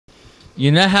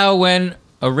You know how when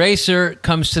a racer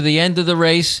comes to the end of the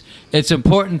race, it's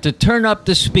important to turn up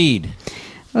the speed.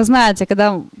 Вы знаете,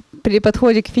 когда при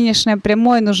подходе к финишной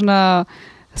прямой нужно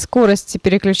скорости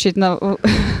переключить на...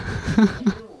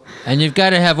 And you've got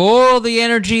to have all the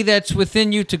energy that's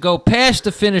within you to go past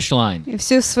the finish line. И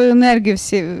всю свою энергию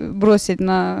бросить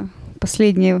на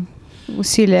последние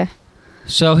усилия.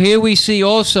 So here we see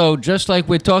also, just like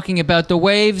we're talking about the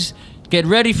waves, get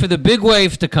ready for the big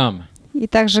wave to come. И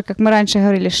так же, как мы раньше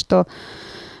говорили, что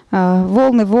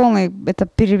волны, это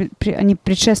они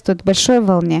предшествуют большой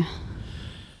волне.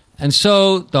 And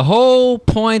so the whole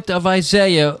point of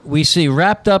Isaiah we see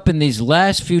wrapped up in these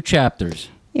last few chapters.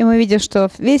 И мы видим, что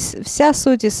вся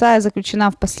суть Исаия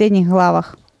заключена в последних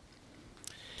главах.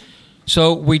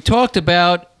 So we talked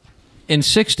about in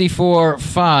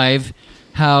 64:5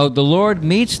 how the Lord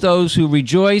meets those who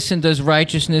rejoice and does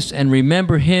righteousness and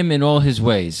remember Him in all His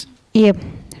ways. И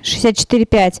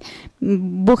 64:5.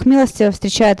 Бог милостиво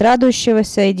встречает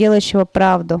радующегося и делающего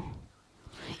правду,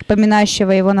 и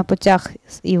поминающего Его на путях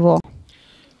Его.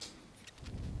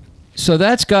 So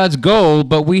that's God's goal,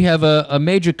 but we have a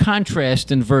major contrast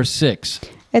in verse 6.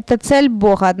 Это цель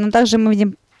Бога, но также мы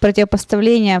видим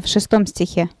противопоставление в 6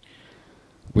 стихе.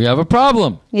 We have a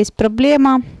problem. Есть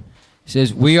проблема. It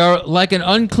says, we are like an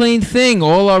unclean thing,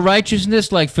 all our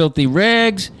righteousness like filthy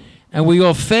rags, and we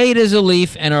all fade as a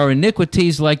leaf, and our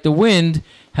iniquities like the wind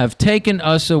have taken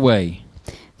us away.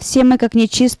 Все мы как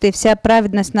нечистые, вся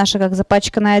праведность наша как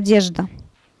запачканная одежда.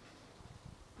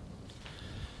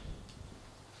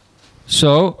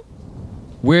 So,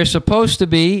 we're supposed to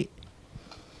be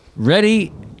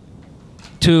ready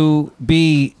to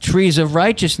be trees of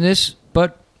righteousness,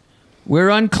 but we're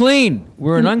unclean.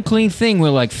 We're an unclean thing.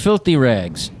 We're like filthy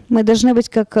rags. Мы должны быть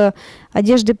как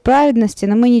одежды праведности,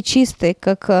 но мы нечистые,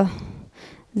 как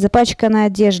запачканная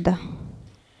одежда.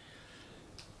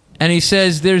 And he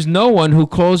says, there's no one who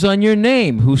calls on your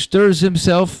name, who stirs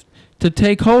himself to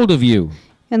take hold of you.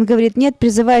 И он говорит, нет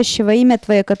призывающего имя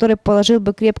Твое, который положил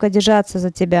бы крепко держаться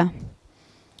за тебя.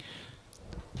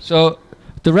 So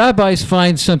the rabbis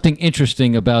find something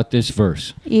interesting about this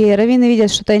verse. И раввины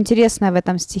видят что-то интересное в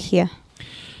этом стихе.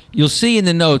 You'll see in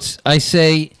the notes, I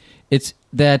say it's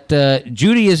that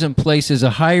Judaism places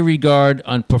a high regard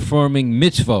on performing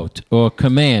mitzvot, or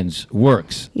commands,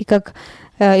 works. И как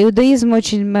иудаизм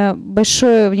очень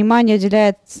большое внимание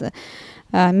уделяет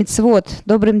мицвот,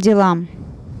 добрым делам.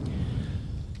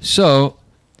 So,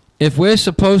 if we're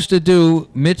supposed to do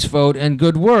mitzvot and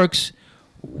good works,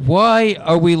 why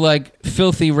are we like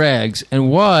filthy rags, and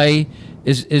why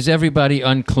is everybody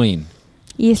unclean?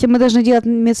 И если мы должны делать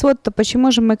мицвот, то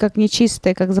почему же мы как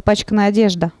нечистые, как запачканная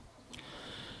одежда?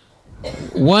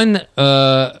 One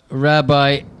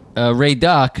rabbi,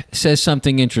 Radak, says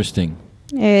something interesting.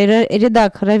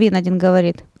 Редак, раввин один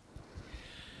говорит.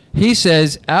 He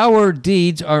says, our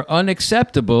deeds are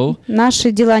unacceptable.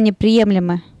 Наши дела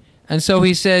неприемлемы. And so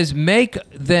he says, make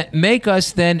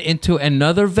us then into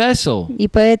another vessel. И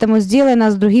поэтому сделай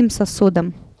нас другим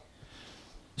сосудом.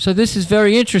 So this is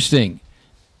very interesting.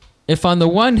 If on the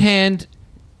one hand,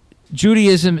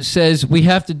 Judaism says we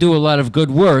have to do a lot of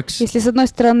good works, Если с одной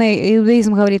стороны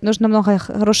иудаизм говорит, нужно много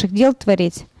хороших дел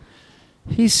творить,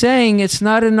 he's saying it's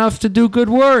not enough to do good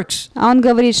works. а он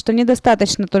говорит, что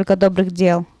недостаточно только добрых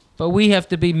дел. But we have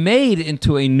to be made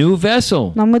into a new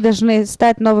vessel. Но мы должны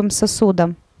стать новым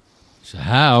сосудом. So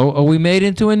how are we made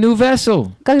into a new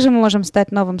vessel? Как же мы можем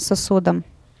стать новым сосудом?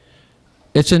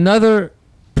 It's another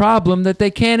problem that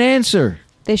they can't answer.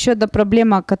 Это еще одна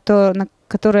проблема, на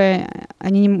которую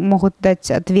они не могут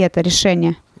дать ответа,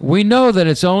 решения. We know that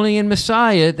it's only in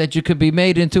Messiah that you could be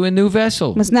made into a new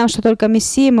vessel. Мы знаем, что только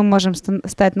Мессией мы можем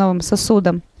стать новым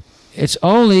сосудом. It's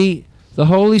only the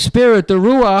Holy Spirit, the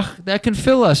Ruach, that can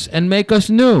fill us and make us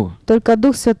new. Только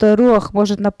Дух Святой Руах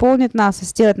может наполнить нас и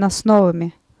сделать нас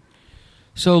новыми.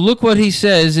 So look what he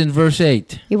says in verse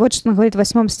 8. И вот что он говорит в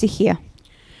 8 стихе.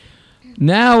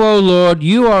 Now, O Lord,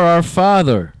 you are our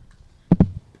Father.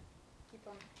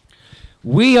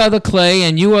 We are the clay,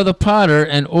 and you are the potter,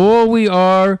 and all we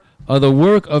are the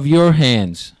work of your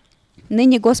hands.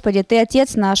 Ныне, Господи, Ты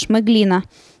Отец наш, мы глина.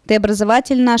 Ты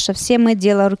образователь наш, а все мы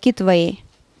дело руки Твоей.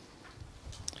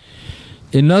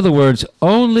 In other words,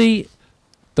 only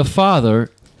the Father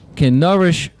can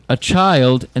nourish a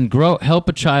child and help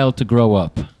a child to grow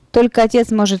up. Только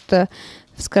Отец может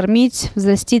вскормить,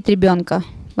 взрастить ребенка,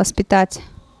 воспитать.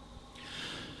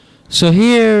 So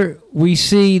here we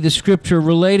see the scripture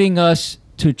relating us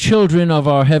to children of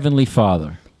our Heavenly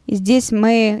Father. И здесь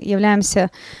мы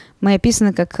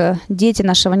описаны как дети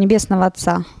нашего Небесного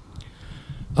Отца.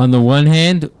 On the one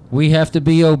hand, we have to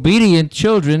be obedient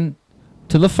children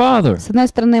to the Father. С одной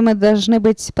стороны, мы должны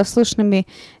быть послушными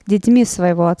детьми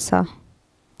своего Отца.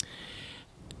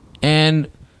 And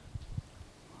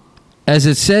as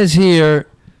it says here,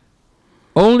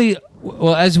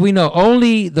 as we know,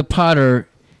 only the potter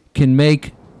can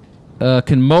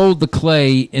mold the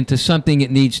clay into something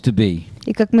it needs to be.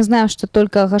 И как мы знаем, что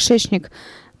только горшечник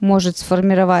может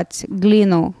сформировать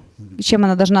глину, чем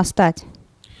она должна стать.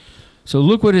 So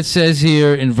look what it says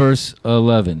here in verse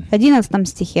 11. В 11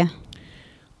 стихе.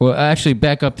 Well, actually,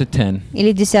 back up to 10.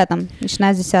 Или 10,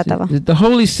 начиная с 10. The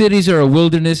holy cities are a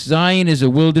wilderness. Zion is a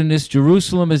wilderness.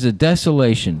 Jerusalem is a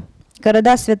desolation.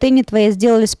 Города святыни твои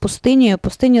сделались пустынью,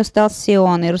 пустынью стал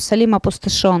Сион, Иерусалим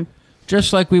опустошен.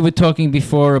 Just like we were talking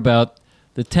before about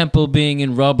the temple being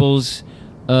in rubbles.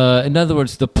 In other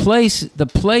words, the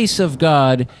place of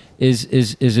God is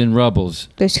in rubbles.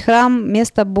 То есть храм,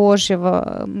 место Божье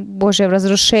в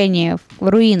разрушении, в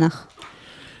руинах.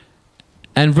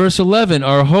 And verse 11,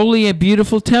 our holy and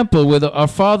beautiful temple where our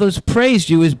fathers praised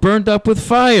you is burned up with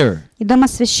fire. И дом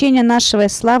освящения нашего и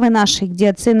славы нашей, где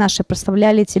отцы наши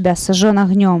прославляли тебя, сожжен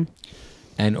огнем.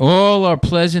 And all our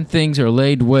pleasant things are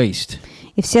laid waste.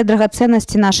 И все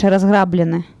драгоценности наши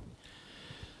разграблены.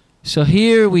 So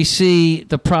here we see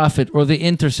the prophet or the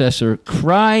intercessor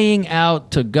crying out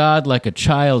to God like a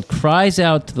child cries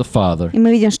out to the Father. И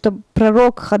мы видим, что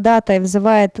пророк, ходатай,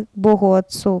 взывает к Богу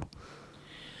Отцу.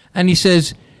 And he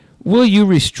says, will you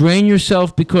restrain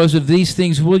yourself because of these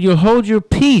things? Will you hold your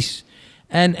peace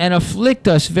and afflict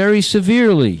us very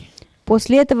severely?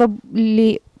 После этого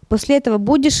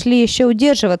будешь ли еще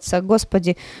удерживаться,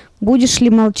 Господи? Будешь ли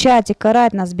молчать и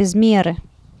карать нас без меры?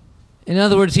 In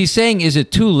other words, he's saying, is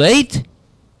it too late?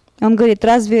 Он говорит,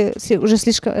 разве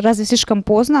слишком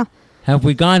поздно? Have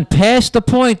we gone past the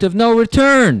point of no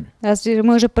return? Разве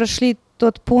мы уже прошли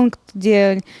тот пункт,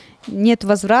 где нет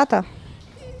возврата?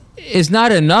 Is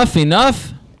not enough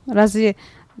enough? Разве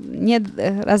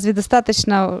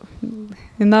достаточно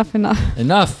enough?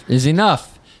 Enough is enough.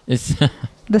 It's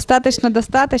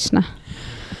Достаточно.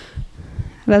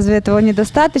 Разве этого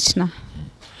недостаточно?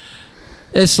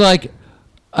 It's like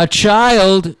a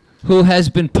child who has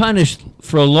been punished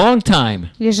for a long time.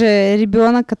 Или же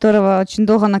ребенок, которого очень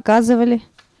долго наказывали.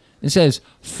 It says,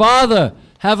 Father,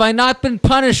 have I not been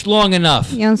punished long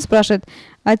enough? И он спрашивает,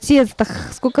 Отец,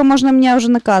 так сколько можно меня уже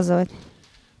наказывать?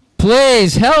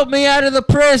 Please help me out of the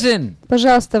prison.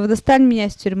 Пожалуйста, достань меня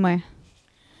из тюрьмы.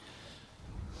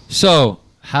 So,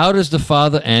 how does the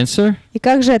Father answer? И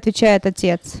как же отвечает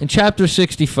Отец? In chapter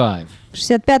 65.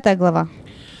 65 глава.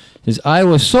 It says, I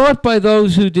was sought by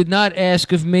those who did not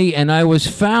ask of me, and I was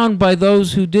found by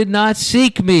those who did not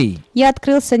seek me. Я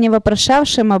открылся не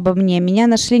вопрошавшим обо мне, меня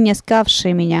нашли не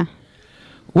искавшие меня.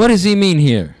 What does he mean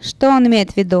here? Что он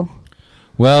имеет в виду?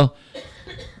 Well,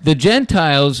 the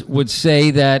Gentiles would say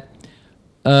that,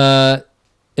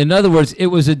 in other words, it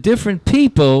was a different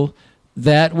people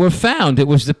that were found. It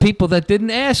was the people that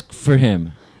didn't ask for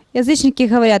him. Язычники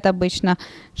говорят обычно,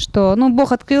 что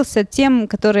Бог открылся тем,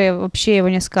 которые вообще его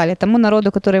не искали, тому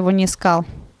народу, который его не искал.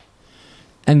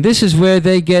 And this is where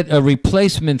they get a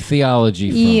replacement theology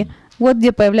И from. вот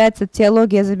где появляется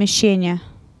теология замещения.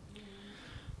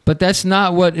 But that's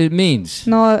not what it means.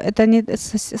 Но это не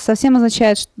совсем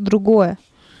означает другое.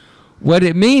 What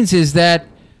it means is that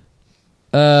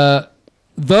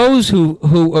those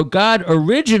who God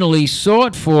originally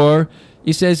sought for,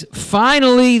 he says,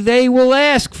 finally they will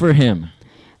ask for him.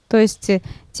 То есть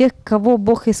тех, кого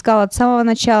Бог искал от самого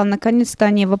начала, наконец-то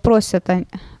они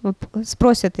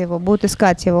спросят его, будут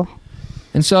искать его.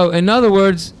 And so, in other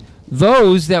words,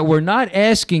 those that were not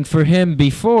asking for him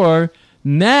before,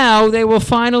 now they will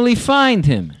finally find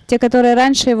him. Те, которые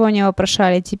раньше его не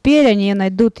вопрошали, теперь они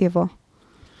найдут его.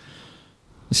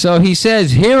 So he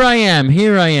says, here I am,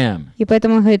 here I am. И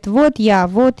поэтому он говорит, вот я.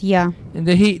 And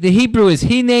the Hebrew is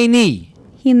hineni.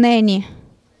 Хинени.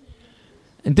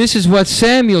 And this is what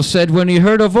Samuel said when he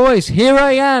heard a voice. Here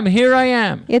I am, here I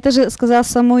am. Это же сказал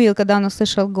Самуил, когда он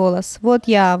услышал голос. Вот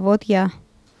я.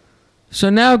 So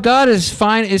now God is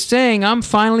saying, I'm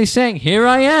finally saying, here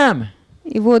I am.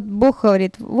 И вот Бог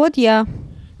говорит, вот я.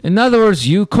 In other words,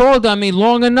 you called on me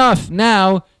long enough.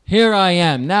 Now, here I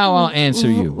am. Now I'll answer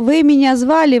you. Вы меня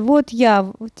звали, вот я.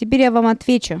 Теперь я вам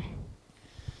отвечу.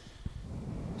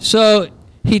 So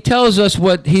he tells us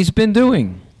what he's been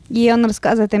doing. И он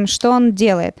рассказывает им, что он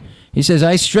делает. He says,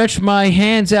 I stretched my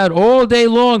hands out all day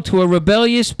long to a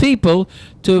rebellious people,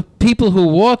 to people who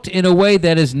walked in a way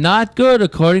that is not good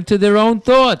according to their own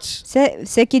thoughts.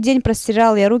 Всякий день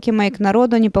простирал я руки мои к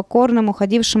народу непокорному,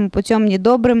 ходившему путем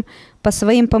недобрым по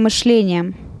своим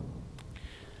помышлениям.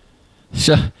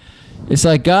 So it's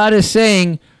like God is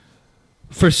saying,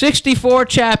 For 64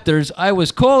 chapters, I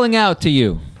was calling out to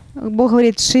you. Бог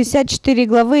говорит, 64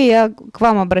 главы я к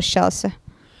вам обращался.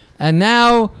 And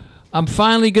now I'm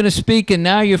finally going to speak, and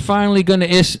now you're finally going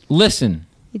to listen.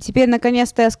 И теперь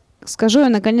наконец-то я скажу, и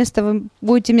наконец-то вы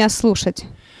будете меня слушать.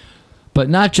 But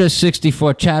not just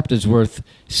 64 chapters worth,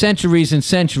 centuries and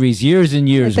centuries, years and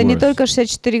years Это не worth. только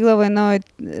 64 главы, но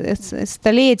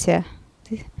столетия,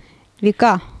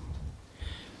 века.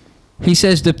 He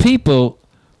says the people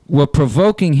were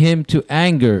provoking him to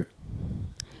anger.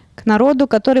 К народу,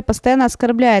 который постоянно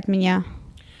оскорбляет меня.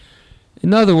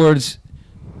 In other words,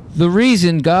 the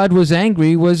reason God was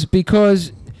angry was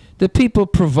because the people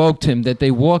provoked him, that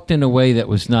they walked in a way that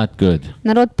was not good.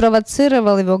 Народ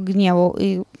провоцировал его к гневу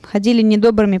и ходили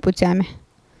недобрыми путями.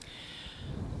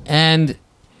 And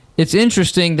it's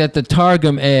interesting that the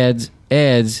Targum adds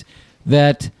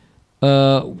that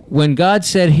when God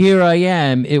said, "Here I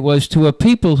am," it was to a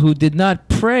people who did not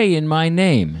pray in my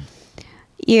name.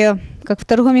 И как в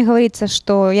Таргуме говорится,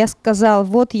 что я сказал,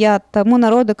 вот я тому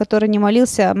народу, который не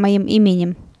молился моим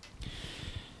именем.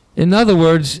 In other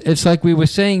words, it's like we were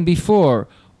saying before,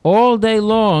 all day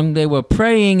long they were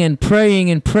praying and praying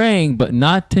and praying, but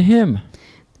not to him.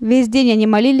 Весь день они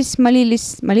молились,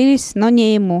 но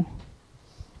не ему.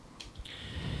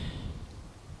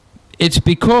 It's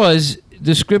because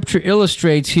the scripture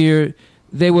illustrates here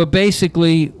they were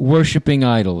basically worshiping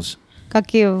idols.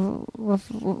 Как и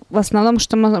в основном,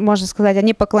 что можно сказать,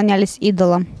 они поклонялись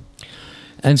идолам.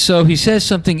 And so he says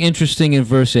something interesting in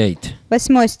verse 8.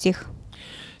 8 стих.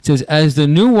 It says, "As the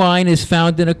new wine is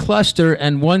found in a cluster,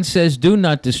 and one says, 'Do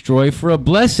not destroy, for a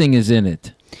blessing is in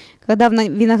it.'" Когда в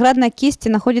виноградной кисти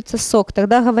находится сок,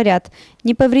 тогда говорят,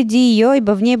 не повреди ее,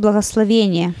 ибо в ней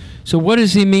благословение. So what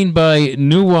does he mean by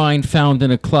new wine found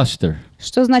in a cluster?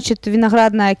 Что значит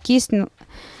виноградная кисть?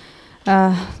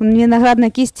 В виноградной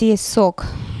кисти есть сок.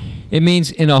 It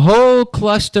means in a whole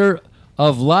cluster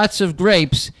of lots of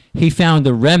grapes, he found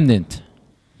a remnant.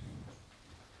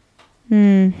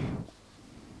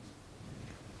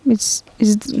 It's a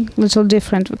little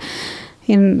different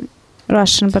in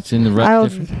Russian, but It's in the I'll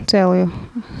different? tell you.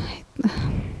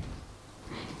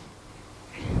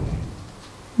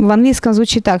 В английском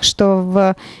звучит так, что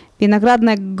в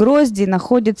виноградной грозди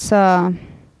находятся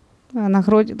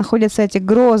эти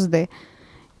грозды,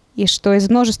 и что из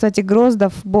множества этих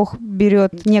гроздов Бог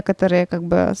берет некоторые, как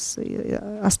бы,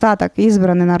 остаток,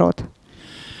 избранный народ.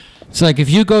 It's like if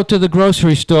you go to the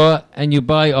grocery store and you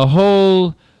buy a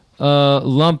whole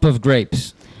lump of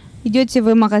grapes. Идете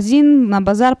вы в магазин, на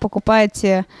базар,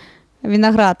 покупаете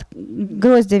виноград,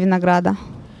 гроздья винограда.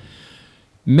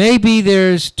 Maybe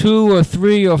there's 2 or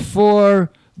 3 or 4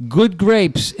 good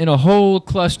grapes in a whole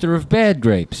cluster of bad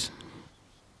grapes.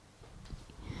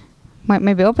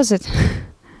 Maybe opposite.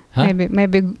 Huh?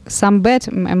 Maybe some bad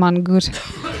among good.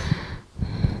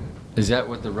 Is that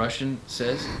what the Russian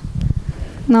says?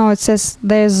 No, it says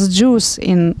there's juice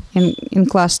in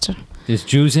cluster. There's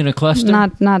Jews in a cluster?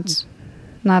 Not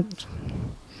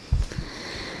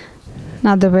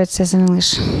the way it says in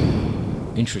English.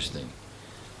 Interesting.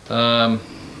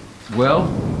 Well,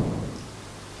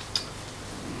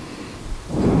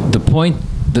 the point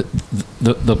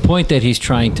that he's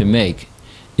trying to make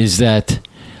is that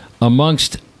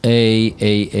amongst a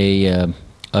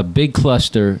big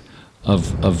cluster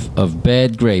of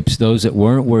bad grapes, those that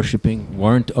weren't worshiping,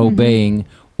 weren't obeying,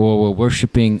 or were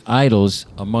worshiping idols,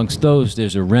 amongst those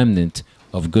there's a remnant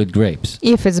of good grapes.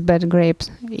 If it's bad grapes.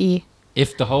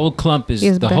 If the whole clump is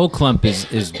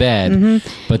bad,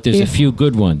 but there's a If- few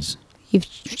good ones. И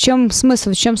в чем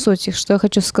смысл, в чем суть, что я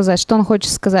хочу сказать, что он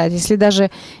хочет сказать? Если даже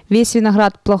весь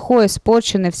виноград плохой,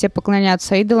 испорченный, все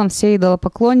поклоняются идолам, все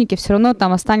идолопоклонники, все равно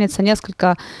там останется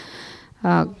несколько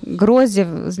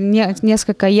гроздьев,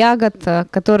 несколько ягод,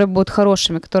 которые будут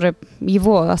хорошими, которые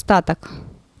его остаток,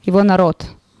 его народ.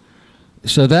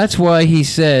 So that's why he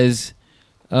says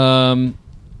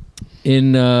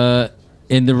in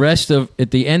the rest of, at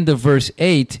the end of verse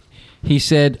 8, he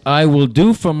said, "I will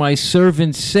do for my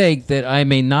servant's sake that I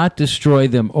may not destroy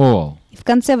them all." И в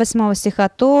конце 8 стиха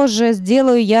тоже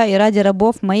сделаю я и ради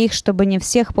рабов моих, чтобы не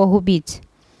всех погубить.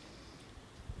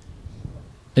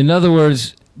 In other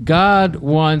words, God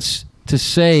wants to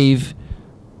save,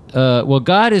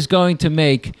 God is going to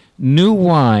make new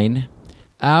wine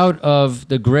out of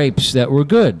the grapes that were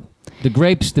good, the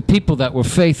people that were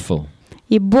faithful.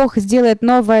 И Бог сделает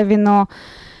новое вино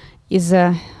из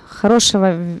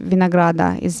хорошего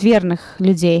винограда, из верных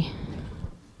людей,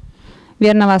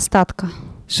 верного остатка.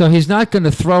 So he's not going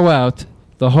to throw out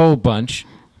the whole bunch.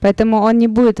 Поэтому он не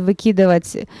будет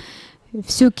выкидывать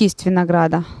всю кисть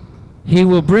винограда. He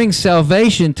will bring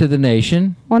salvation to the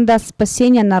nation, Он даст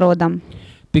спасение народам.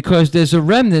 because there's a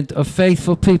remnant of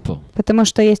faithful people. Потому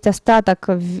что есть остаток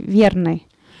верный.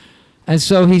 And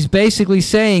so he's basically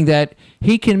saying that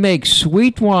he can make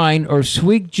sweet wine or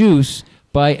sweet juice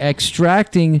by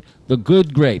extracting the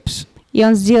good grapes. И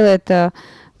он сделает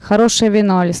хорошее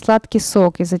вино или сладкий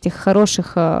сок из этих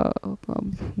хороших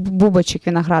бубочек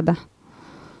винограда.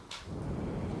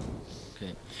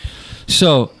 Okay.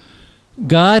 So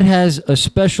God has a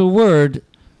special word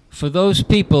for those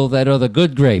people that are the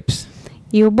good grapes.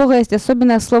 И у Бога есть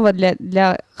особенное слово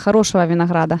для хорошего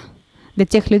винограда, для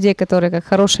тех людей, которые как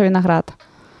хороший виноград.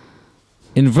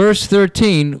 In verse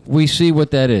 13, we see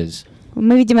what that is.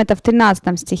 Мы видим это в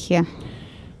 13 стихе.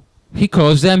 He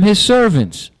calls them his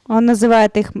servants. Он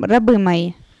называет их рабы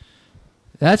мои.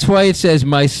 That's why it says,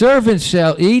 "My servants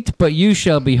shall eat, but you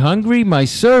shall be hungry. My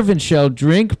servants shall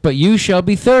drink, but you shall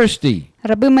be thirsty."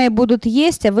 Рабы мои будут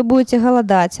есть, а вы будете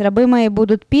голодать. Рабы мои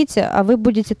будут пить, а вы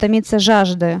будете томиться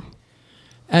жаждою.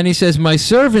 And he says, "My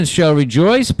servants shall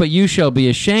rejoice, but you shall be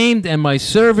ashamed, and my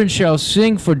servants shall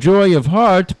sing for joy of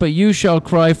heart, but you shall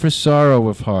cry for sorrow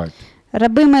of heart."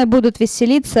 Рабы мои будут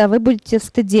веселиться, а вы будете в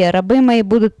стыде. Рабы мои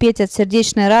будут петь от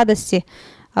сердечной радости,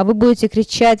 а вы будете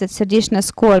кричать от сердечной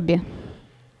скорби.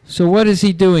 So what is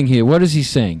he doing here? What is he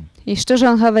saying? И что же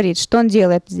он говорит? Что он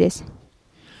делает здесь?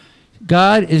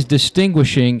 God is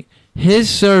distinguishing his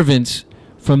servants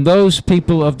from those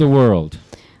people of the world.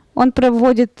 Он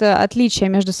проводит отличия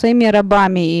между своими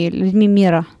рабами и людьми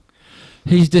мира.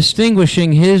 He's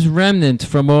distinguishing his remnant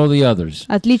from all the others.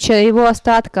 Отличие его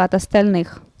остатка от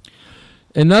остальных.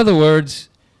 In other words,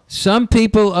 some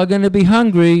people are going to be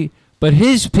hungry, but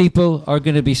his people are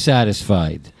going to be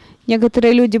satisfied.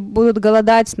 Некоторые люди будут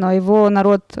голодать, но его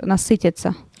народ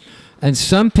насытится. And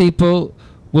some people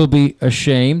will be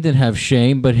ashamed and have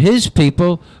shame, but his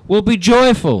people will be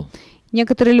joyful.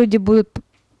 Некоторые люди будут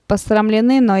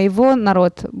посрамлены, но его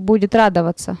народ будет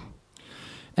радоваться.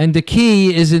 And the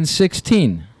key is in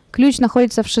 16. Ключ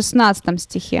находится в 16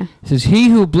 стихе. It says, "He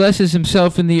who blesses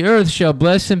himself in the earth shall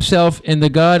bless himself in the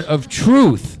God of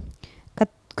truth."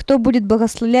 Кто будет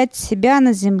благословлять себя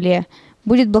на земле,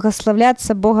 будет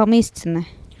благословляться Богом истины.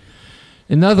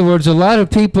 In other words, a lot of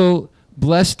people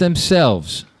bless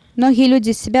themselves. Многие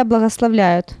люди себя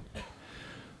благословляют.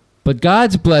 But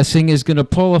God's blessing is going to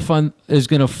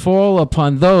fall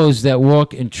upon those that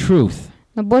walk in truth.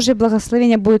 Но Божье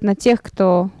благословение будет на тех,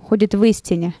 кто ходит в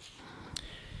истине.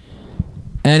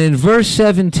 And in verse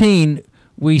 17,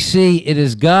 we see it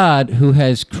is God who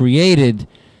has created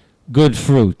good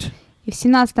fruit. И в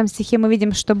 17 стихе мы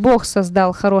видим, что Бог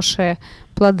создал хорошие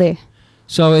плоды.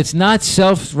 So it's not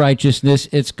self-righteousness,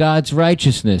 it's God's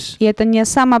righteousness. И это не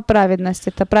самоправедность,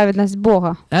 это праведность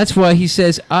Бога. That's why he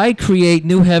says, "I create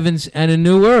new heavens and a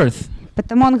new earth."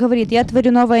 Потому он говорит: «Я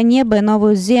творю новое небо и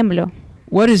новую землю».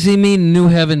 What does he mean, new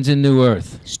heavens and new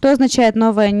earth? Что означает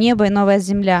новое небо и новая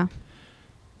земля?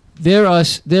 There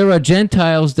are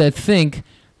Gentiles that think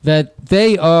that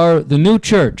they are the new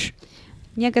church.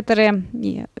 Некоторые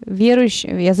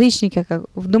верующие, язычники,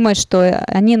 думают, что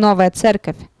они новая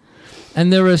церковь.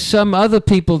 And there are some other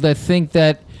people that think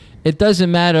that it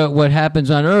doesn't matter what happens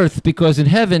on earth because in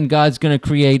heaven God's going to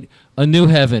create a new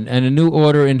heaven and a new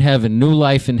order in heaven, new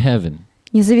life in heaven.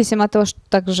 Независимо от того,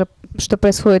 что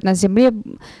происходит на земле,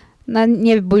 на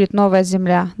небе будет новая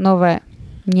земля, новое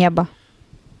небо.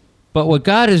 But what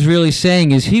God is really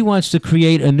saying is he wants to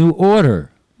create a new order.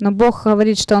 Но Бог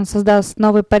говорит, что Он создаст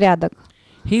новый порядок.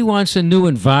 He wants a new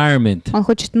environment. Он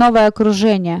хочет новое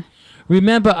окружение.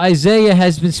 Remember, Isaiah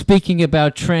has been speaking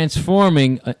about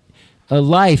transforming a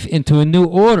life into a new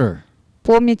order.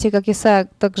 Помните, как Исаия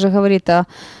также говорит о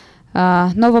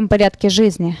новом порядке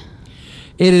жизни.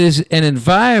 It is an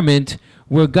environment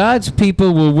where God's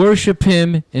people will worship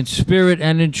him in spirit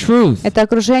and in truth. Это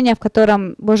окружение, в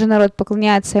котором Божий народ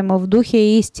поклоняется Ему в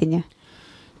духе и истине.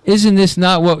 Isn't this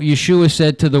not what Yeshua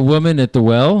said to the woman at the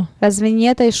well? Разве не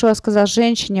это Иешуа сказал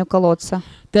женщине у колодца?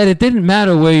 That it didn't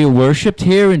matter where you worshipped,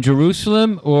 here in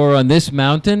Jerusalem or on this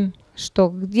mountain. Что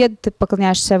где ты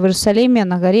поклоняешься, в Иерусалиме,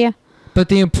 на горе? But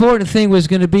the important thing was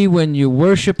going to be when you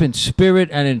worship in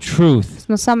spirit and in truth.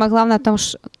 Но самое главное в том,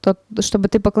 чтобы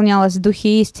ты поклонялась в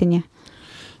духе и истине.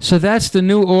 So that's the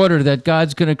new order that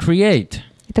God's going to create.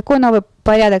 И такой новый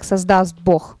порядок создаст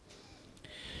Бог.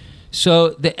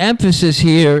 So the emphasis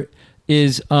here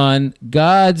is on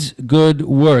God's good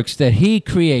works that he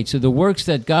creates, so the works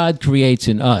that God creates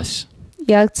in us.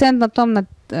 И акцент на том,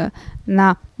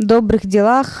 на добрых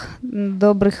делах,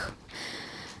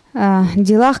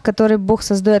 которые Бог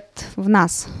создает в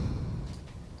нас.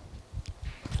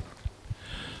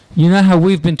 You know how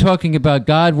we've been talking about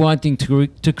God wanting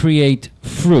to create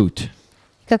fruit.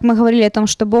 Как мы говорили о том,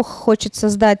 что Бог хочет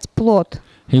создать плод.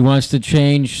 He wants to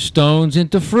change stones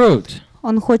into fruit.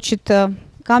 Он хочет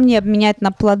камни обменять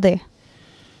на плоды.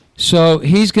 So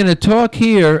he's going to talk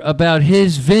here about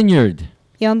his vineyard.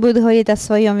 И он будет говорить о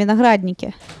своем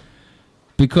винограднике.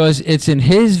 Because it's in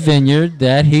his vineyard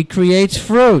that he creates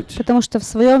fruit. Потому что в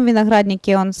своем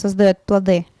винограднике он создает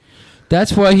плоды.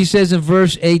 That's why he says in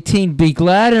verse 18, "Be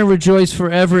glad and rejoice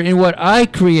forever in what I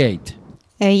create."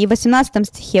 И в 18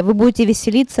 стихе: «Вы будете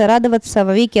веселиться, радоваться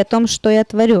вовеки о том, что я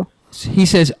творю». He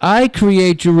says, "I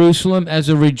create Jerusalem as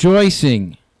a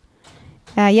rejoicing."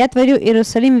 Я творю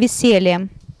Иерусалим весельем.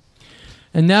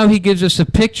 And now he gives us a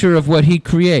picture of what he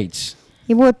creates.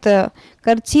 И вот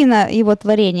картина его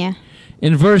творения.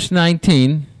 In verse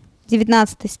 19,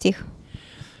 19 стих.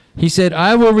 he said,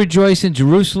 "I will rejoice in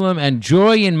Jerusalem and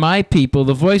joy in my people.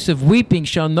 The voice of weeping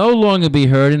shall no longer be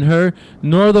heard in her,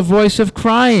 nor the voice of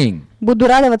crying." «Буду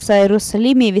радоваться о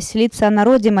Иерусалиме и веселиться о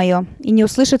народе моем, и не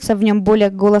услышится в нем более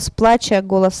голос плача,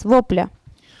 голос вопля».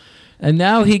 And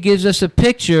now he gives us a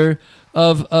picture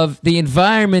of the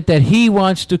environment that he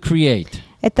wants to create.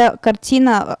 Это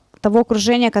картина того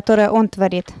окружения, которое он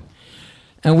творит.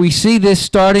 And we see this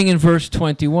starting in verse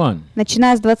 21.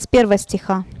 Начиная с 21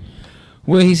 стиха.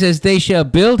 Where he says, "They shall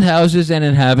build houses and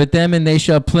inhabit them, and they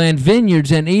shall plant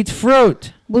vineyards and eat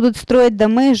fruit." Будут строить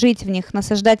домы, жить в них,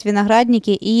 насаждать виноградники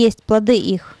и есть плоды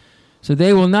их. So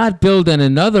they will not build and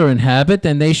another inhabit,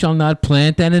 and they shall not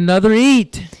plant and another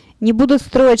eat. Не будут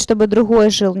строить, чтобы другой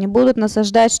жил, не будут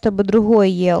насаждать, чтобы другой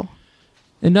ел.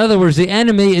 In other words, the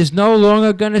enemy is no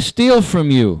longer going to steal from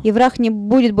you. И враг не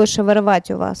будет больше воровать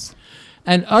у вас.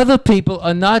 And other people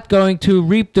are not going to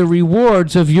reap the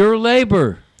rewards of your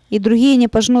labor. И другие не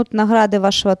пожнут награды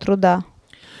вашего труда.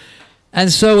 And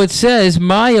so it says,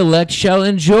 "My elect shall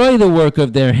enjoy the work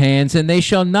of their hands, and they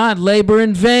shall not labor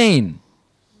in vain."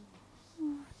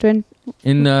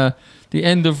 In the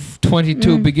end of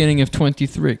 22, beginning of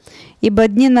 23. Ибо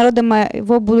дни народа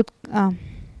моего будут...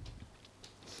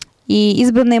 И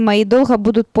избранные мои долго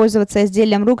будут пользоваться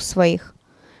изделием рук своих.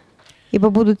 Ибо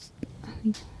будут...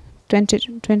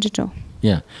 22.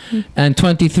 Yeah. And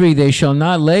 23, "They shall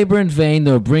not labor in vain,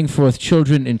 nor bring forth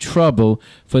children in trouble,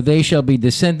 for they shall be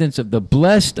descendants of the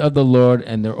blessed of the Lord,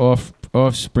 and their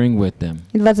offspring with them."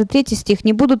 И 23 стих.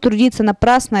 «Не будут трудиться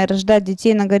напрасно и рождать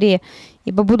детей на горе,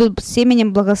 ибо будут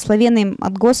семенем благословенным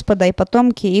от Господа, и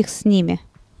потомки их с ними».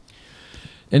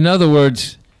 In other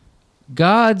words,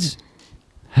 God's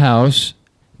house,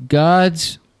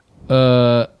 God's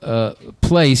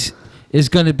place is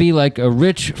going to be like a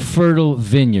rich, fertile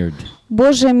vineyard.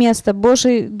 Божье место,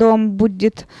 Божий дом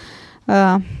будет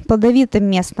плодовитым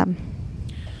местом.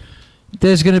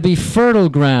 There's going to be fertile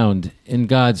ground in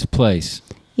God's place.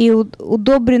 И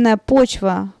удобренная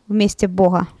почва в месте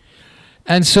Бога.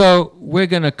 And so we're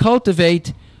going to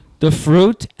cultivate the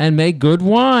fruit and make good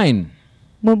wine.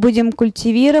 Мы будем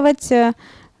культивировать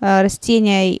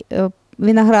растения,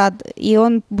 виноград, и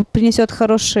он принесет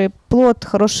хороший плод,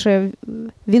 хорошее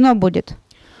вино будет.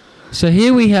 So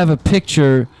here we have a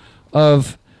picture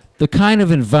of the kind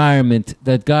of environment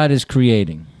that God is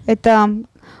creating. Это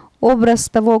образ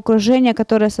того окружения,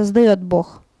 которое создает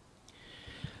Бог.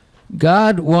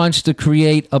 God wants to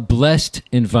create a blessed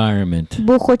environment.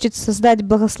 Бог хочет создать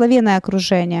благословенное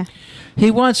окружение. He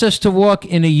wants us to walk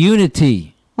in a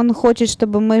unity. Он хочет,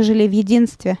 чтобы мы жили в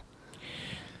единстве.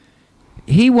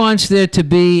 He wants there to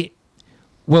be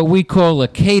what we call a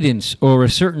cadence or a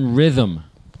certain rhythm.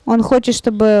 Он хочет,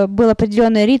 чтобы был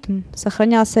определенный ритм,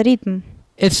 сохранялся ритм.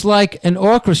 It's like an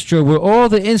orchestra where all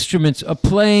the instruments are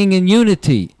playing in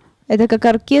unity. Это как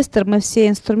оркестр, мы все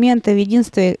инструменты в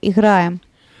единстве играем.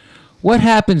 What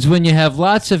happens when you have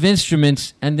lots of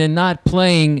instruments and they're not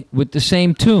playing with the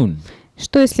same tune?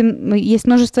 Что если есть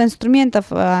множество инструментов,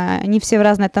 они все в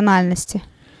разной тональности?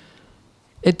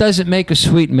 It doesn't make a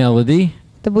sweet melody.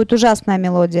 Это будет ужасная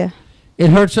мелодия.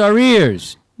 It hurts our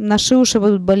ears. Наши уши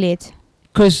будут болеть.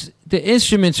 Because the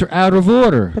instruments are out of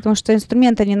order. Потому что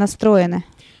инструменты не настроены.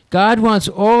 God wants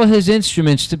all his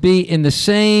instruments to be in the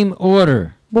same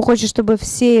order. Бог хочет, чтобы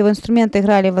все его инструменты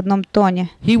играли в одном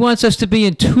тоне. He wants us to be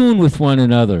in tune with one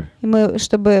another. И мы,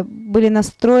 чтобы были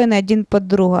настроены один под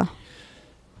друга.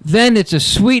 Then it's a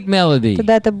sweet melody.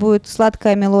 Тогда это будет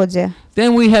сладкая мелодия.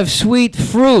 Then we have sweet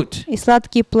fruit. И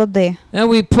сладкие плоды. Then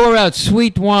we pour out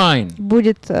sweet wine.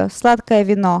 Будет сладкое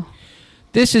вино.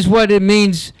 This is what it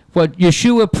means, what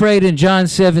Yeshua prayed in John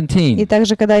 17. И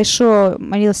также, когда Ишуа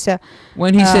молился,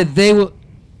 when he said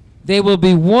they will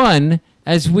be one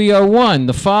as we are one.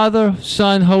 The Father,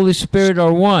 Son, Holy Spirit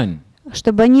are one.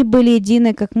 Чтобы они были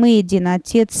едины, как мы едины,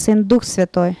 Отец, Сын, Дух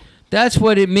Святой. That's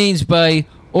what it means by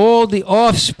all the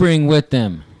offspring with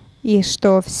them. И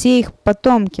что все их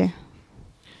потомки.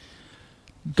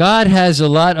 God has a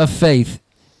lot of faith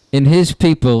in His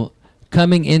people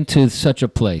coming into such a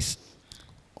place.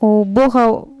 У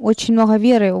Бога очень много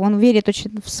веры, Он верит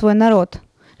очень в свой народ,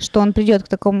 что Он придет к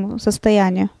такому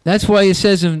состоянию. That's why it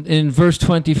says in verse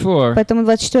 24, Поэтому в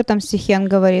 24 стихе Он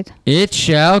говорит: it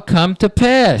shall come to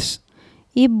pass.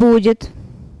 «И будет».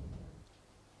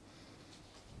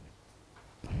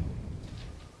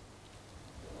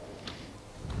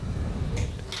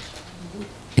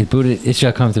 It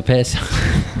shall come to pass.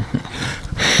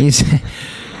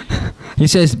 He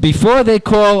says, before they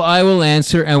call, I will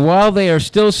answer, and while they are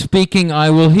still speaking,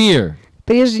 I will hear.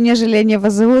 Прежде нежели они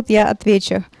воззовут, я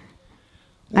отвечу.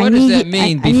 What does that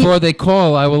mean? Before they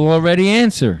call, I will already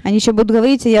answer. Они еще будут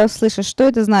говорить, и я услышу. Что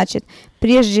это значит?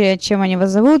 Прежде чем они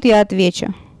воззовут, я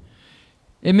отвечу.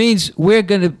 It means they're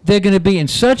going to be in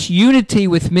such unity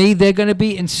with me, they're going to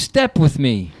be in step with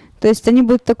me. То есть они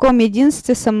будут в таком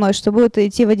единстве со мной, что будут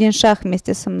идти в один шаг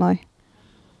вместе со мной.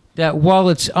 That while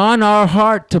it's on our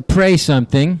heart to pray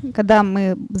something, когда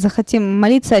мы захотим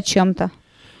молиться о чем-то,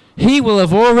 He will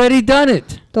have already done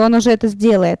it. То Он уже это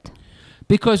сделает.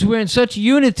 Because we're in such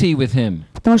unity with Him.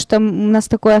 Потому что у нас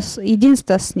такое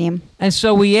единство с Ним. And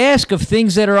so we ask of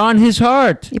things that are on His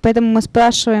heart. И поэтому мы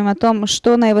спрашиваем о том,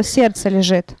 что на Его сердце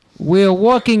лежит. We're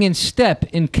walking in step,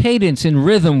 in cadence, in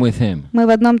rhythm with Him. Мы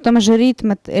в одном том же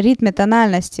ритме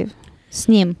тональности с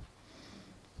Ним.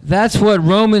 That's what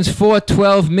Romans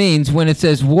 4:12 means when it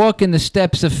says walk in the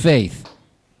steps of faith.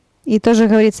 И тоже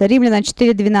говорится Римлянам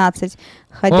 4:12,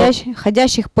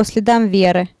 ходящих по следам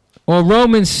веры. Or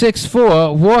Romans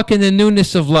 6:4 walk in the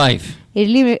newness of life.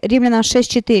 Или Римлянам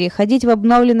 6:4, ходить в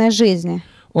обновленной жизни.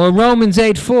 Or Romans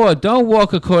 8:4 don't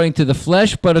walk according to the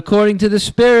flesh but according to the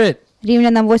Spirit.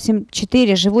 Римлянам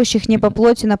 8:4, живущих не по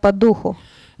плоти, но по духу.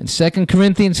 And 2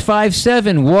 Corinthians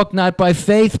 5:7 walk not by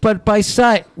faith but by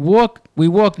sight. We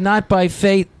walk not by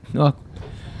faith. No,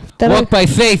 walk by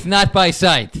faith, not by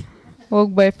sight. Walk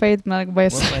by faith, not by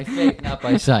sight. Walk by faith, not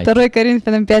by sight. 2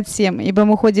 Коринфянам 5:7, ибо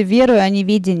мы ходим верою, а не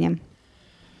видением.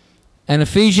 And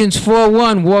Ephesians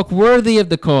 4:1 walk worthy of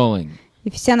the calling.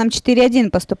 Ефесянам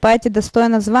 4:1, поступайте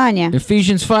достойно звания.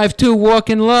 Ephesians 5:2 walk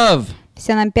in love.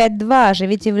 Ефесянам 5:2,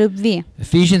 живите в любви.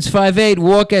 Ephesians 5:8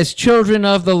 walk as children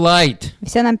of the light.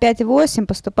 Ефесянам 5:8,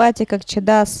 поступайте как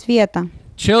чада света.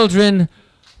 Children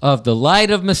of the light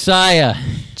of Messiah.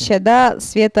 Чада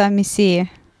света Мессии.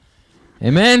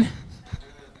 Amen.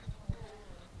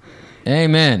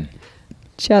 Amen.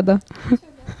 Чада.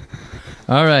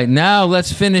 All right, now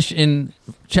let's finish in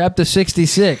chapter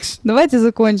 66. Давайте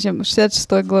закончим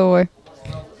 66 главой.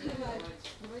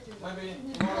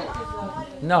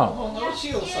 No.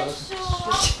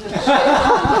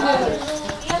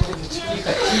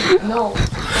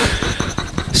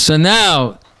 So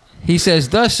now he says,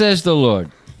 "Thus says the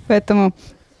Lord." Поэтому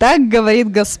так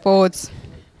говорит Господь.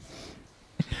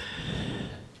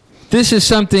 This is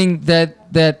something that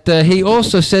he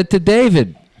also said to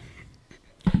David.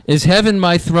 Is heaven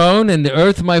my throne and the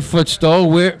earth my footstool?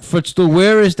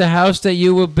 Where is the house that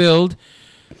you will build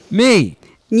me?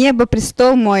 Небо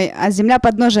престол мой, а земля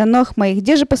подножие ног моих.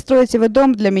 Где же построите вы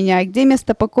дом для меня? Где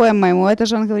место покоя моему? Это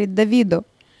же он говорит Давиду.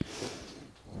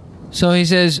 So he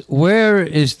says, where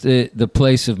is the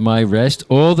place of my rest?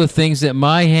 All the things that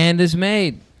my hand has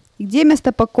made. Где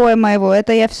место покоя моего?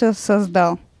 Это я все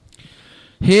создал.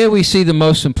 Here we see the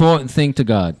most important thing to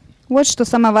God. Вот что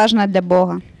самое важное для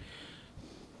Бога.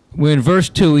 We're in verse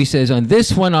 2, he says, "On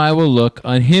this one I will look,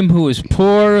 on him who is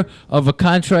poor of a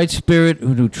contrite spirit,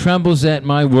 who trembles at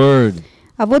my word."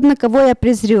 А вот на кого я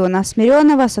презрю, на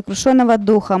смиренного, сокрушенного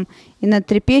духом, и на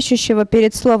трепещущего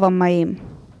перед словом моим.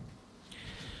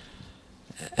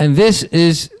 And this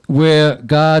is where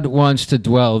God wants to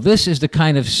dwell. This is the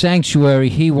kind of sanctuary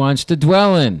he wants to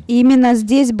dwell in. И именно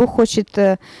здесь Бог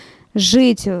хочет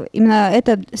жить, именно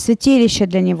это святилище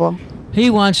для Него. He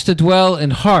wants to dwell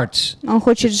in hearts. Он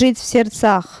хочет жить в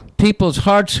сердцах. People's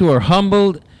hearts who are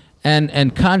humbled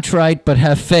and contrite but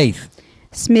have faith.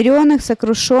 Смиренных,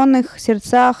 сокрушенных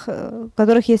сердцах, в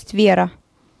которых есть вера.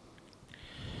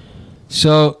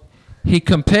 So he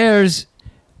compares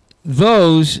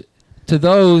those to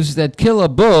those that kill a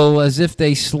bull as if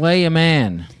they slay a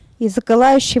man. И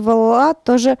заколающий вола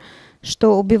тоже,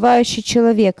 что убивающий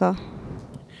человека.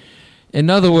 In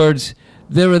other words,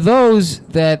 there are those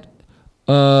that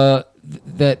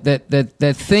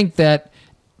think that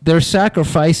they're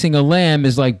sacrificing a lamb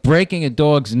is like breaking a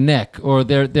dog's neck, or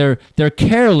they're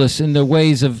careless in the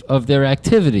ways of their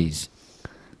activities.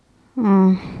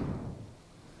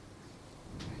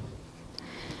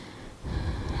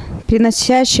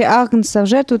 Приносящий агнца в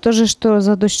жертву тоже, что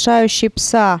задушающий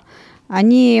пса.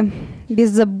 Они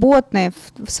беззаботны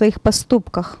в своих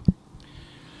поступках.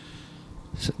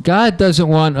 God doesn't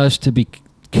want us to be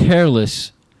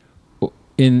careless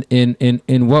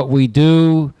in what we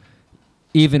do,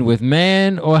 even with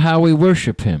man, or how we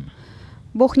worship Him.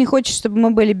 Бог не хочет, чтобы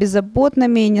мы были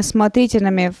беззаботными и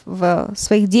неосмотрительными в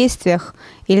своих действиях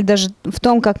или даже в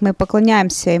том, как мы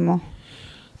поклоняемся Ему.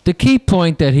 The key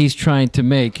point that he's trying to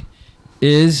make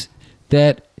is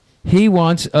that he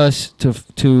wants us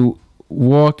to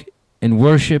walk and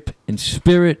worship in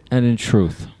spirit and in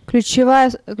truth.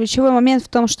 Ключевой момент в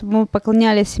том, чтобы мы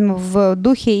поклонялись Ему в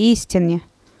духе и истине.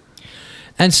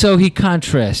 And so he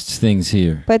contrasts things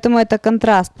here. Поэтому это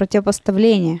контраст,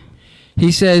 противопоставление.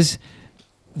 He says,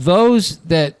 those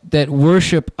that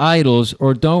worship idols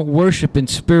or don't worship in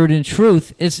spirit and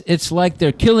truth, it's like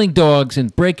they're killing dogs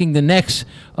and breaking the necks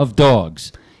of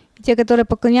dogs. Те, которые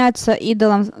поклоняются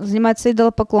идолам, занимаются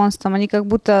идолопоклонством, они как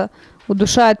будто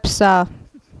удушают пса,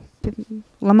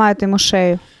 ломают ему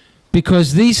шею.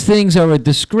 Because these things are a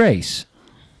disgrace.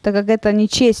 Так как это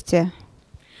нечестие.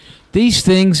 These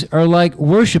things are like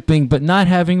worshiping but not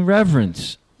having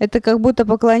reverence. Это как будто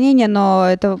поклонение, но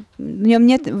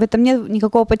в этом нет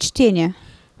никакого почтения.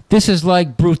 This is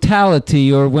like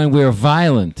brutality or when we're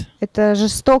violent. Это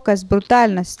жестокость,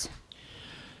 брутальность.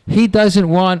 He doesn't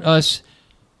want us,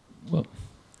 well,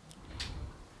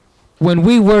 when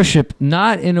we worship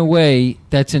not in a way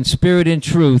that's in spirit and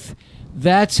truth,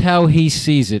 that's how he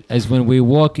sees it, as when we're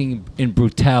walking in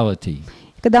brutality.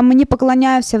 Когда мы не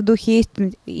поклоняемся в духе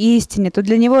истине, то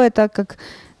для него это как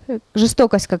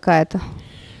жестокость какая-то.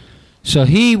 So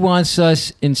he wants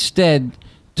us instead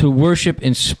to worship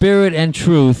in spirit and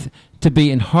truth, to be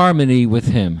in harmony with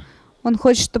him. Он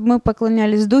хочет, чтобы мы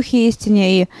поклонялись в духе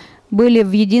истине и были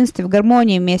в единстве, в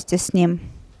гармонии вместе с ним.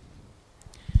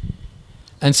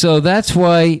 And so that's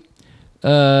why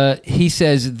he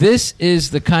says this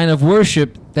is the kind of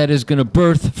worship that is going to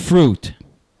birth fruit.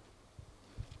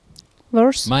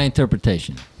 Verse? My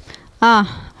interpretation.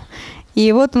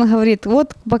 И вот он говорит,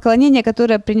 вот поклонение,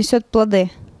 которое принесет плоды.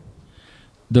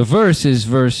 The verse is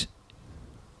verse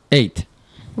 8.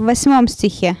 В 8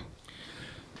 стихе.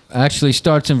 Actually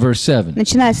starts in verse 7.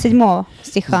 Начиная с 7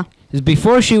 стиха.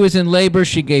 Before she was in labor,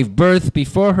 she gave birth.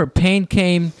 Before her pain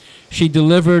came, she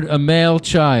delivered a male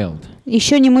child.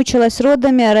 Еще не мучилась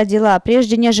родами, а родила.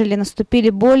 Прежде нежели наступили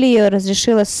боли, ее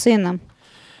разрешила с сыном.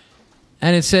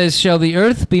 And it says, shall the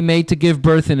earth be made to give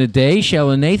birth in a day?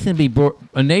 Shall a nation be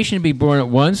born at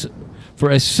once? For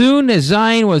as soon as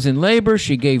Zion was in labor,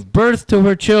 she gave birth to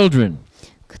her children.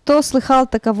 Кто слыхал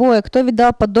таковое, кто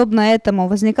видал подобно этому?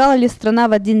 Возникала ли страна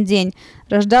в один день?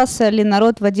 Рождался ли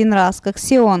народ в один раз, как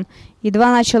Сион?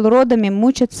 Едва начал родами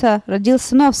мучиться, родил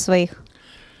сынов своих.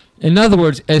 In other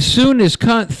words, as soon as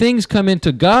things come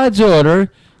into God's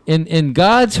order, in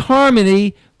God's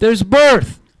harmony, there's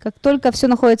birth. Как только все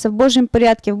находится в Божьем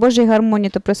порядке, в Божьей гармонии,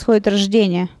 то происходит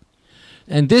рождение.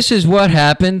 And this is what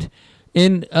happened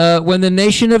when the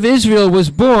nation of Israel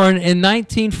was born in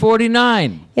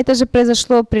 1949. Это же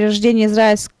произошло при рождении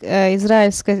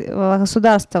израильского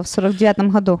государства в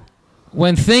 49 году.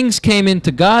 When things came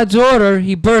into God's order,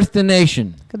 He birthed the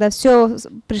nation. Когда все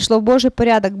пришло в Божий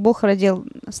порядок, Бог родил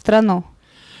страну.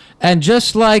 And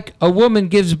just like a woman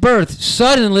gives birth,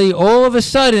 suddenly, all of a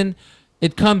sudden,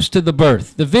 it comes to the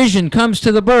birth. The vision comes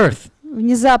to the birth.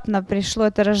 Внезапно пришло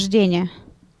это рождение.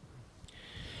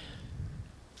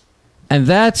 And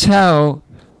that's how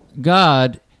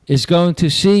God is going to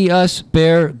see us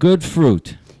bear good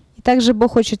fruit. И также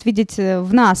Бог хочет видеть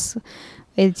в нас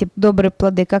эти добрые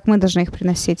плоды, как мы должны их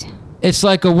приносить. It's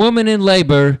like a woman in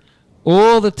labor,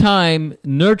 all the time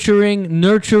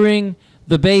nurturing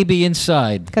the baby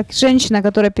inside. Как женщина,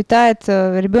 которая питает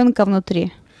ребенка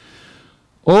внутри.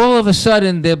 All of a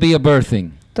sudden there'll be a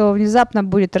birthing. То внезапно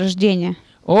будет рождение.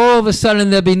 All of a sudden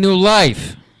there'll be new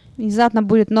life. Внезапно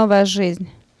будет новая жизнь.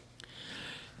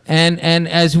 And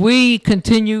as we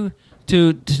continue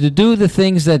to do the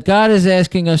things that God is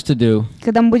asking us to do,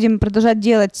 когда мы будем продолжать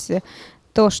делать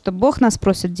то, что Бог нас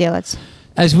просит делать,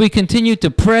 as we continue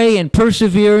to pray and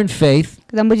persevere in faith,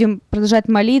 когда мы будем продолжать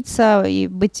молиться и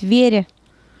быть в вере,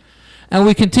 and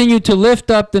we continue to lift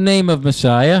up the name of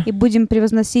Messiah, и будем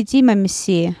превозносить имя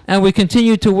Мессии, and we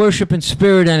continue to worship in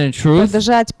spirit and in truth,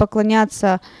 продолжать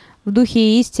поклоняться в духе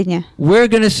и истине, we're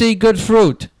going to see good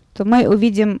fruit. то мы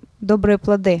увидим добрые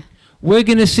плоды. We're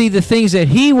going to see the things that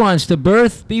He wants to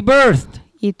birth be birthed.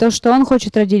 И то, что Он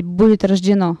хочет родить, будет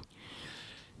рождено.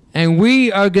 And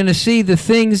we are going to see the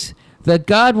things that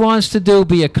God wants to do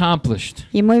be accomplished.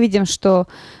 И мы видим, что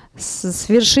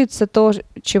свершится то,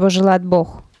 чего желает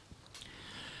Бог.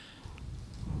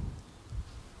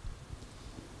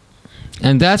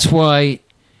 And that's why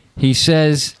He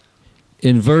says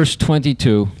in verse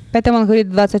 22, Поэтому он говорит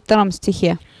в 22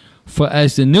 стихе. "For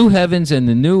as the new heavens and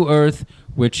the new earth,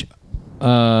 which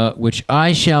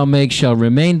I shall make, shall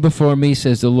remain before me,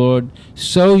 says the Lord,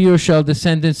 so your shall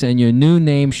descendants and your new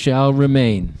name shall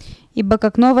remain." «Ибо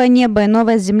как новое небо и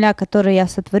новая земля, которые я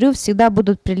сотворю, всегда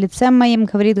будут пред лицем моим,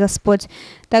 говорит Господь,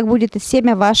 так будет и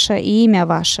семя ваше, и имя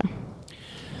ваше».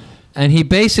 And he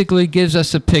basically gives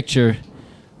us a picture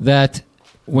that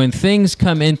when things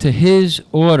come into his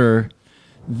order,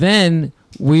 then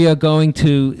we are going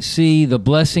to see the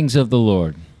blessings of the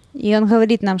Lord. И он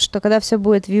говорит нам, что когда все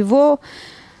будет в его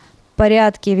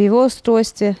порядке, в его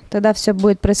устройстве, тогда все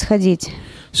будет происходить.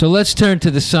 So let's turn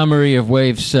to the summary of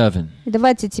wave 7. И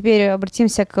давайте теперь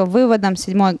обратимся к выводам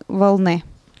 7 волны.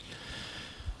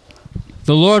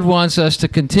 The Lord wants us to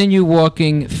continue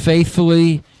walking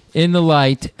faithfully in the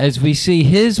light as we see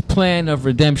his plan of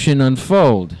redemption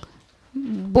unfold.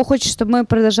 Бог хочет, чтобы мы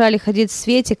продолжали ходить в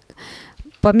свете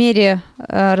по мере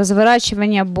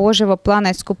разворачивания Божьего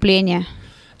плана искупления.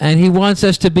 And he wants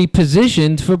us to be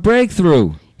positioned for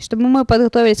breakthrough. Чтобы мы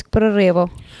подготовились к прорыву.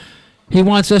 He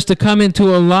wants us to come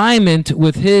into alignment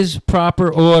with his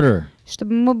proper order.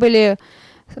 Чтобы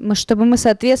мы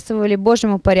соответствовали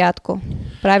Божьему порядку,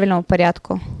 правильному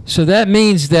порядку. So that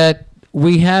means that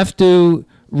we have to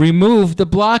remove the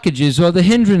blockages or the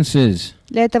hindrances.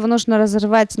 Для этого нужно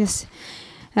разорвать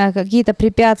какие-то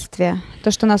препятствия,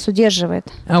 то, что нас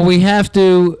удерживает. And we have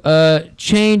to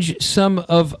change some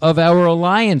of our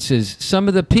alliances. Some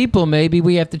of the people, maybe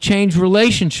we have to change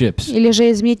relationships. Или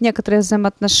же изменить некоторые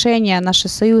взаимоотношения, наши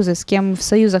союзы, с кем мы в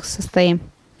союзах состоим.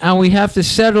 And we have to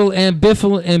settle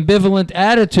ambivalent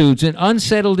attitudes and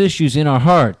unsettled issues in our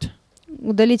heart.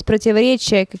 Удалить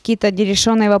противоречия, какие-то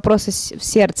нерешенные вопросы в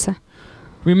сердце.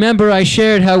 Remember, I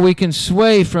shared how we can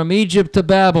sway from Egypt to Как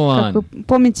Babylon. вы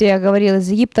помните, я говорил, из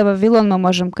Египта в Вавилон мы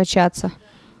можем качаться.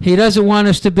 He doesn't want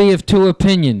us to be of two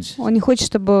opinions. Он не хочет,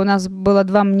 чтобы у нас было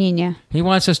два мнения. He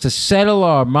wants us to settle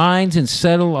our minds and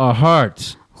settle our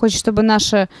hearts. Хочет, чтобы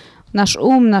наш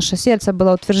ум, наше сердце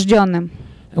было утвержденным.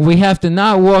 And we have to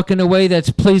not walk in a way that's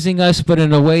pleasing us, but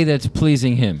in a way that's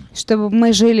pleasing Him. Чтобы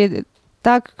мы жили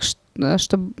так, что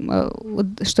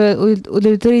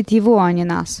удовлетворит Его, а не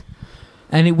нас.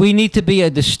 And we need to be a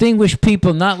distinguished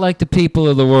people, not like the people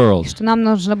of the world. Что нам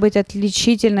нужно быть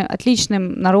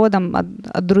отличным народом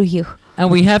от других. And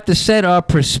we have to set our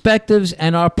perspectives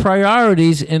and our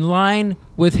priorities in line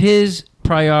with His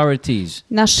priorities.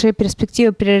 Наши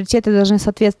перспективы, приоритеты должны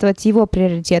соответствовать Его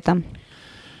приоритетам.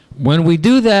 When we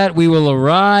do that, we will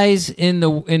arise in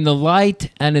the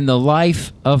light and in the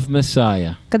life of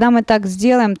Messiah. Когда мы так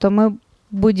сделаем, то мы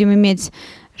будем иметь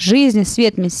жизнь и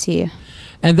свет Мессии.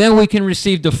 And then we can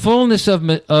receive the fullness of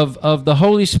the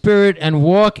Holy Spirit and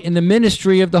walk in the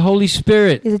ministry of the Holy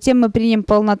Spirit. И затем мы примем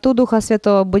полноту Духа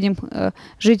Святого, будем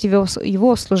жить в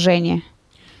Его служении.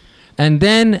 And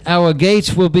then our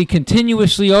gates will be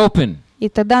continuously open. И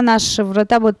тогда наши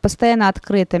врата будут постоянно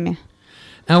открытыми.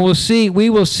 And we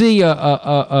will see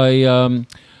a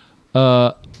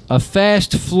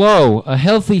fast flow, a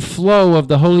healthy flow of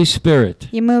the Holy Spirit.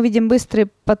 И мы увидим быстрый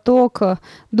поток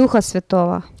Духа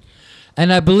Святого.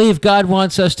 And I believe God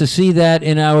wants us to see that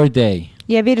in our day.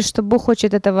 Я верю, что Бог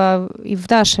хочет этого и в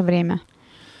наше время.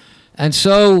 And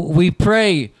so we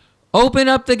pray, open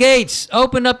up the gates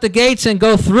and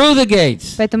go through the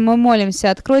gates. Поэтому мы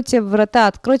молимся, откройте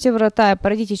врата и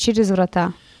пройдите через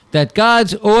врата. That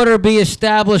God's order be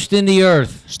established in the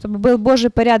earth. Чтобы был Божий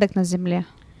порядок на земле.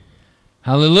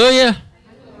 Hallelujah.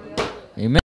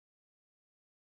 Amen.